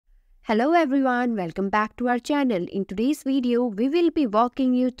Hello everyone, welcome back to our channel. In today's video, we will be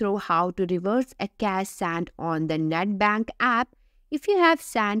walking you through how to reverse a cash sent on the Nedbank app. If you have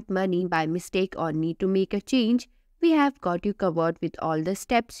sent money by mistake or need to make a change, we have got you covered with all the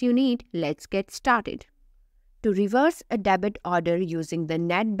steps you need. Let's get started. To reverse a debit order using the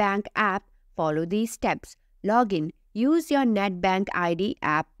Nedbank app, follow these steps. Log in. Use your Nedbank ID,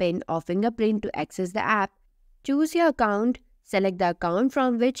 app PIN or fingerprint to access the app. Choose your account. Select the account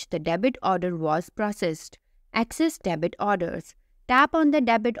from which the debit order was processed. Access debit orders. Tap on the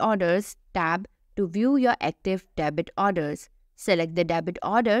debit orders tab to view your active debit orders. Select the debit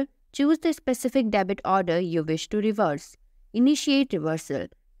order. Choose the specific debit order you wish to reverse. Initiate reversal.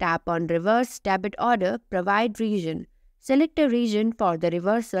 Tap on reverse debit order. Provide region. Select a region for the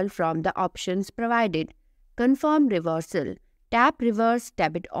reversal from the options provided. Confirm reversal. Tap reverse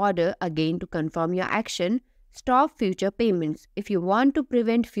debit order again to confirm your action. Stop future payments. If you want to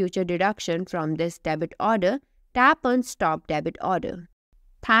prevent future deduction from this debit order, tap on Stop Debit Order.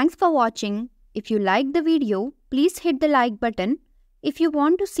 Thanks for watching. If you liked the video, please hit the like button. If you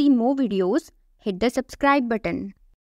want to see more videos, hit the subscribe button.